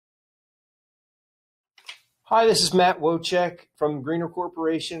Hi, this is Matt Wojcik from Greener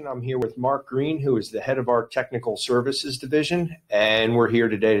Corporation. I'm here with Mark Green, who is the head of our technical services division, and we're here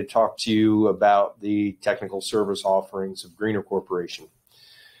today to talk to you about the technical service offerings of Greener Corporation.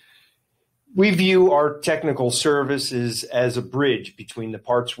 We view our technical services as a bridge between the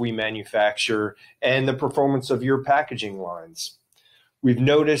parts we manufacture and the performance of your packaging lines. We've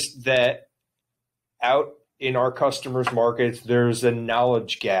noticed that out in our customers' markets, there's a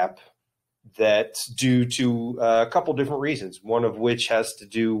knowledge gap that's due to a couple different reasons, one of which has to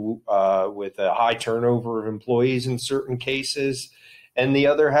do with a high turnover of employees in certain cases, and the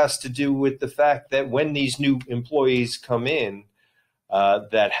other has to do with the fact that when these new employees come in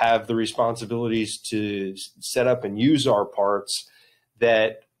that have the responsibilities to set up and use our parts,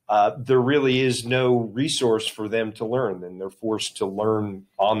 that there really is no resource for them to learn, and they're forced to learn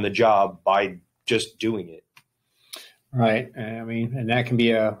on the job by just doing it. Right. I mean, and that can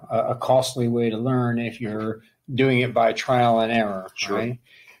be a costly way to learn if you're doing it by trial and error. Sure. Right.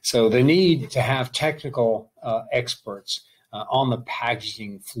 So the need to have technical experts on the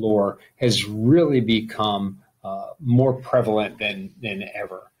packaging floor has really become more prevalent than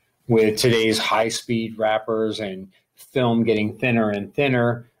ever. With today's high-speed wrappers and film getting thinner and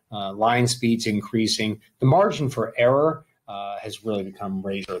thinner, line speeds increasing, the margin for error has really become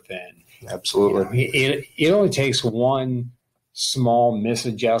razor thin. Absolutely. It only takes one small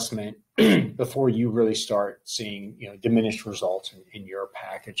misadjustment before you really start seeing diminished results in your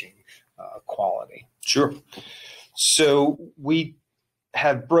packaging quality. Sure. So we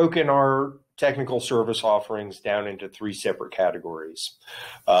have broken our technical service offerings down into three separate categories: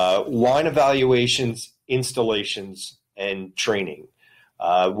 line evaluations, installations, and training.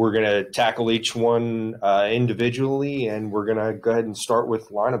 We're going to tackle each one individually, and we're going to go ahead and start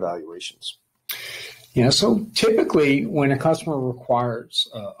with line evaluations. So typically when a customer requires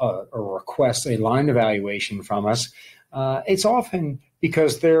or requests a line evaluation from us, it's often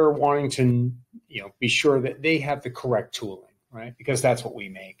because they're wanting to be sure that they have the correct tooling, right? Because that's what we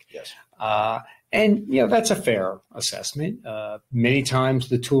make. Yes. And that's a fair assessment. Many times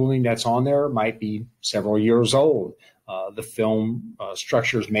the tooling that's on there might be several years old. The film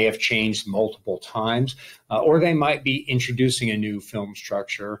structures may have changed multiple times, or they might be introducing a new film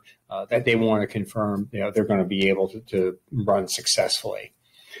structure that they want to confirm they're going to be able to run successfully.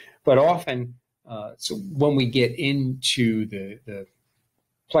 But often, so when we get into the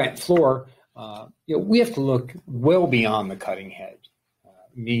plant floor, we have to look well beyond the cutting head. I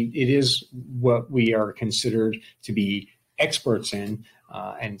mean, it is what we are considered to be experts in,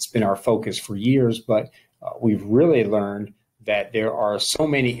 and it's been our focus for years, but we've really learned that there are so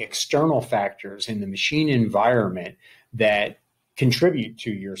many external factors in the machine environment that contribute to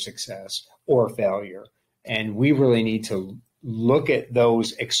your success or failure. And we really need to look at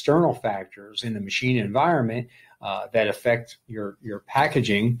those external factors in the machine environment that affect your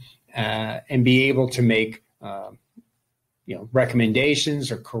packaging and be able to make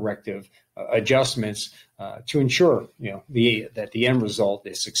recommendations or corrective adjustments to ensure that the end result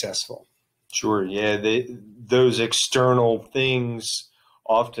is successful. Sure. Yeah. Those external things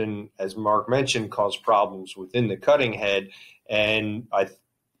often, as Mark mentioned, cause problems within the cutting head. And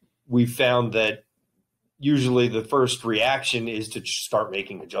we found that usually the first reaction is to start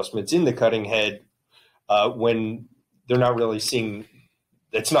making adjustments in the cutting head when they're not really seeing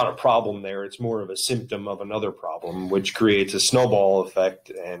it's not a problem there. It's more of a symptom of another problem, which creates a snowball effect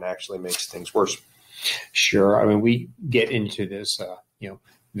and actually makes things worse. Sure. I mean, we get into this,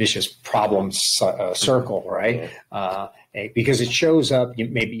 vicious problem circle, right? Because it shows up,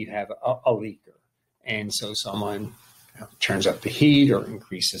 maybe you have a leaker. And so someone turns up the heat or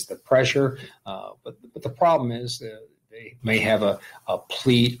increases the pressure. But the problem is they may have a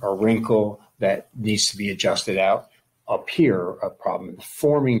pleat or wrinkle that needs to be adjusted out up here, a problem in the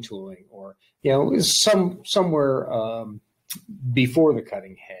forming tooling, or, somewhere before the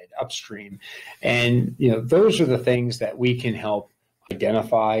cutting head upstream. And, those are the things that we can help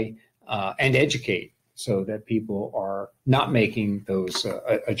identify and educate so that people are not making those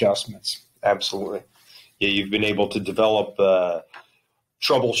adjustments. Absolutely. Yeah, you've been able to develop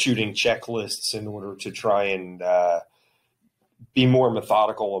troubleshooting checklists in order to try and be more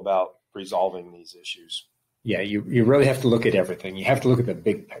methodical about resolving these issues. Yeah, you really have to look at everything. You have to look at the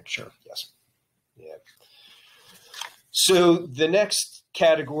big picture. Yes. Yeah. So the next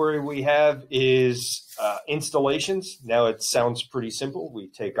category we have is installations. Now it sounds pretty simple. We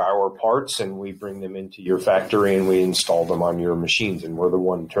take our parts and we bring them into your factory and we install them on your machines, and we're the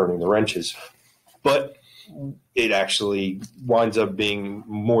one turning the wrenches. But it actually winds up being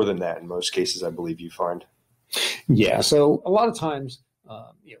more than that in most cases, I believe you find. Yeah, so a lot of times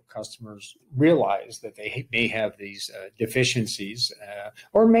customers realize that they may have these deficiencies,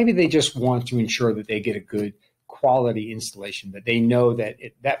 or maybe they just want to ensure that they get a good quality installation, that they know that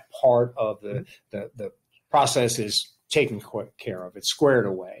that part of the process is taken care of, it's squared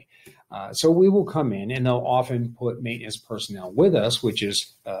away. So we will come in, and they'll often put maintenance personnel with us, which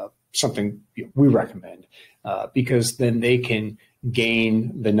is something we recommend, because then they can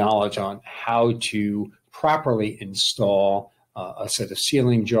gain the knowledge on how to properly install a set of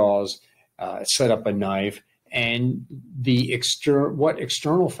sealing jaws, set up a knife, and what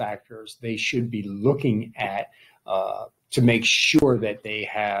external factors they should be looking at to make sure that they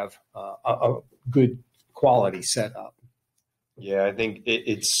have a good quality setup. Yeah, I think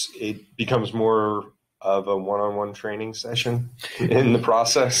it becomes more of a one-on-one training session in the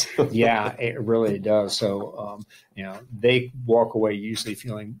process. Yeah, it really does. So, they walk away usually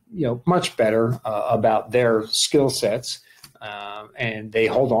feeling, much better about their skill sets, and they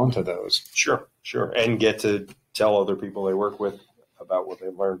hold on to those. Sure. And get to tell other people they work with about what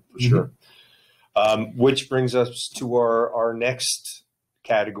they've learned, for sure. Which brings us to our next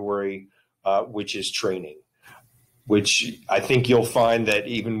category, which is training, which I think you'll find that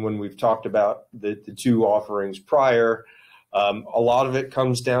even when we've talked about the two offerings prior, a lot of it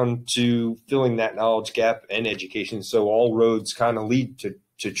comes down to filling that knowledge gap and education. So all roads kind of lead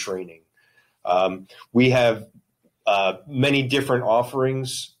to training. We have many different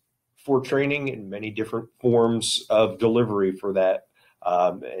offerings for training and many different forms of delivery for that.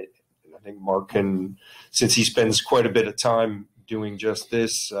 I think Mark can, since he spends quite a bit of time doing just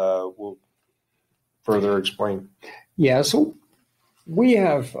this, will further explain. Yeah, so we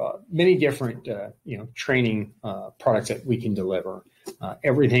have many different, training products that we can deliver.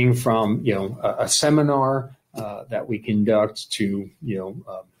 Everything from, a seminar that we conduct to,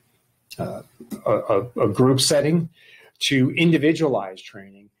 a group setting to individualized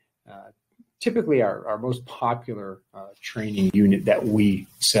training. Typically, our most popular training unit that we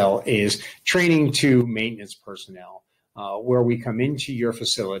sell is training to maintenance personnel, where we come into your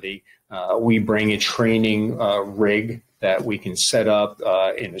facility. We bring a training rig that we can set up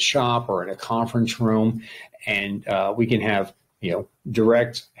in a shop or in a conference room, and we can have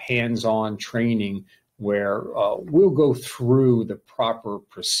direct hands-on training where we'll go through the proper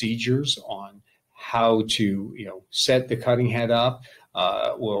procedures on how to set the cutting head up.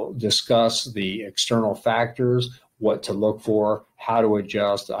 We'll discuss the external factors, what to look for, how to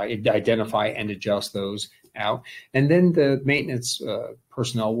adjust, identify and adjust those out. And then the maintenance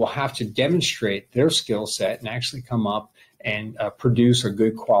personnel will have to demonstrate their skill set and actually come up and produce a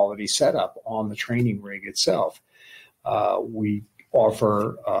good quality setup on the training rig itself. We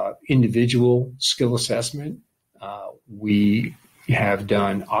offer individual skill assessment. We have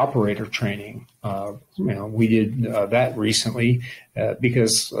done operator training. We did that recently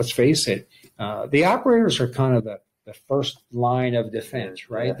because, let's face it, the operators are kind of the first line of defense,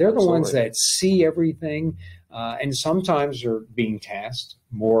 right? Yeah, they're the absolutely. ones that see everything, and sometimes they're being tasked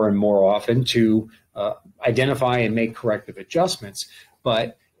more and more often to identify and make corrective adjustments.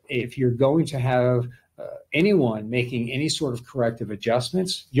 But if you're going to have anyone making any sort of corrective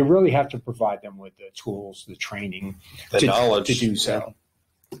adjustments, you really have to provide them with the tools, the training, the knowledge to do so.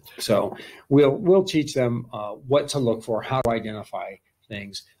 Yeah. So we'll teach them what to look for, how to identify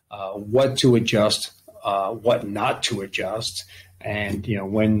things, what to adjust, what not to adjust, and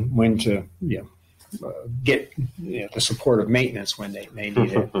when to get the support of maintenance when they need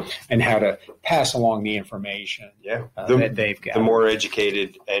it, and how to pass along the information that they've got. The more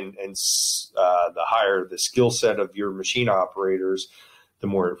educated and the higher the skill set of your machine operators, the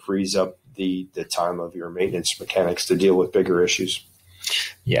more it frees up the time of your maintenance mechanics to deal with bigger issues.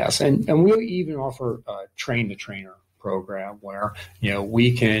 Yes, and we'll even offer a train the trainer program where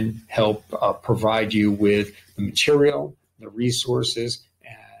we can help provide you with the material, the resources,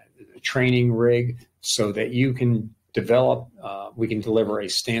 the training rig, so that you can develop, we can deliver a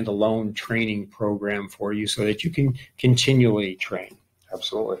standalone training program for you so that you can continually train.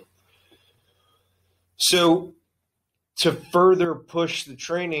 Absolutely. So to further push the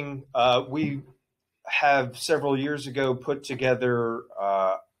training, we have several years ago put together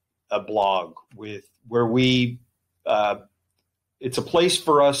a blog where we it's a place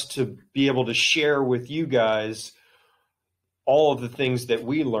for us to be able to share with you guys all of the things that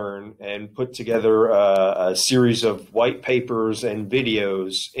we learn, and put together a series of white papers and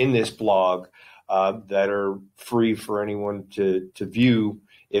videos in this blog that are free for anyone to view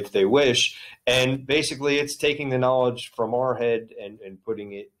if they wish. And basically it's taking the knowledge from our head and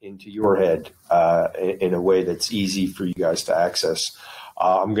putting it into your head in a way that's easy for you guys to access.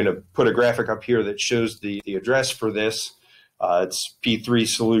 I'm going to put a graphic up here that shows the address for this. It's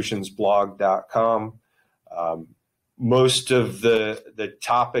p3solutionsblog.com. Most of the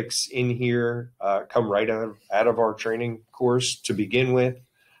topics in here come right out of our training course to begin with.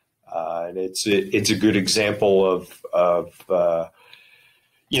 And it's a good example of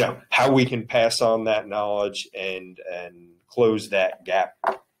how we can pass on that knowledge and close that gap.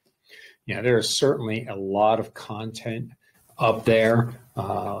 Yeah, there is certainly a lot of content up there.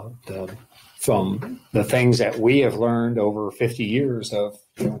 From the things that we have learned over 50 years of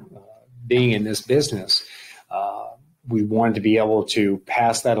being in this business, we wanted to be able to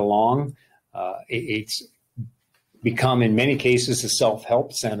pass that along. It's become, in many cases, a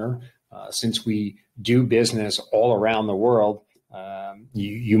self-help center. Since we do business all around the world,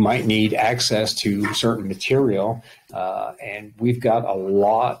 you might need access to certain material, and we've got a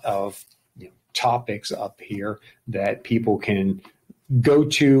lot of topics up here that people can go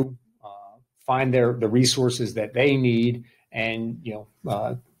to, find the resources that they need, and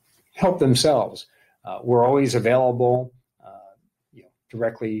help themselves. We're always available,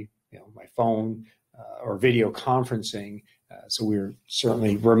 directly, my phone or video conferencing. So we're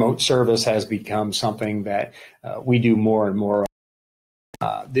certainly, remote service has become something that we do more and more.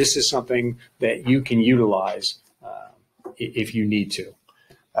 This is something that you can utilize if you need to.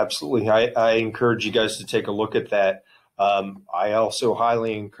 Absolutely. I encourage you guys to take a look at that. I also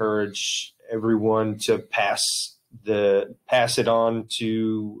highly encourage everyone to pass it on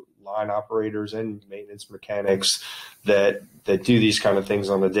to line operators and maintenance mechanics that do these kind of things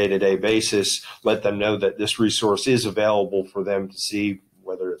on a day-to-day basis. Let them know that this resource is available for them to see,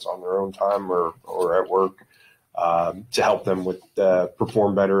 whether it's on their own time or at work, to help them with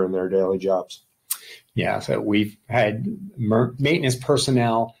perform better in their daily jobs. Yeah, so we've had maintenance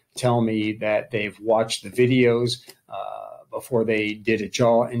personnel tell me that they've watched the videos before they did a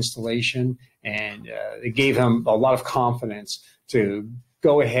jaw installation, and it gave them a lot of confidence to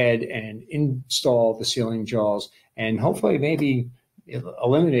go ahead and install the ceiling jaws and hopefully maybe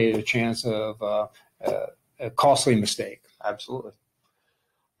eliminate a chance of a costly mistake. Absolutely.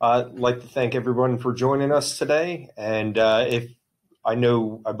 I'd like to thank everyone for joining us today. And I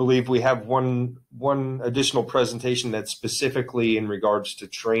believe we have one additional presentation that's specifically in regards to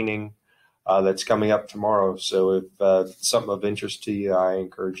training that's coming up tomorrow. So if it's something of interest to you, I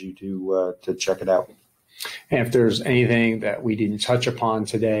encourage you to check it out. And if there's anything that we didn't touch upon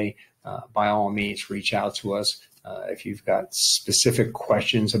today, by all means, reach out to us. If you've got specific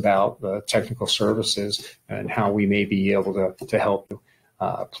questions about the technical services and how we may be able to help you,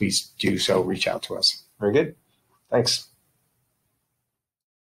 please do so. Reach out to us. Very good. Thanks.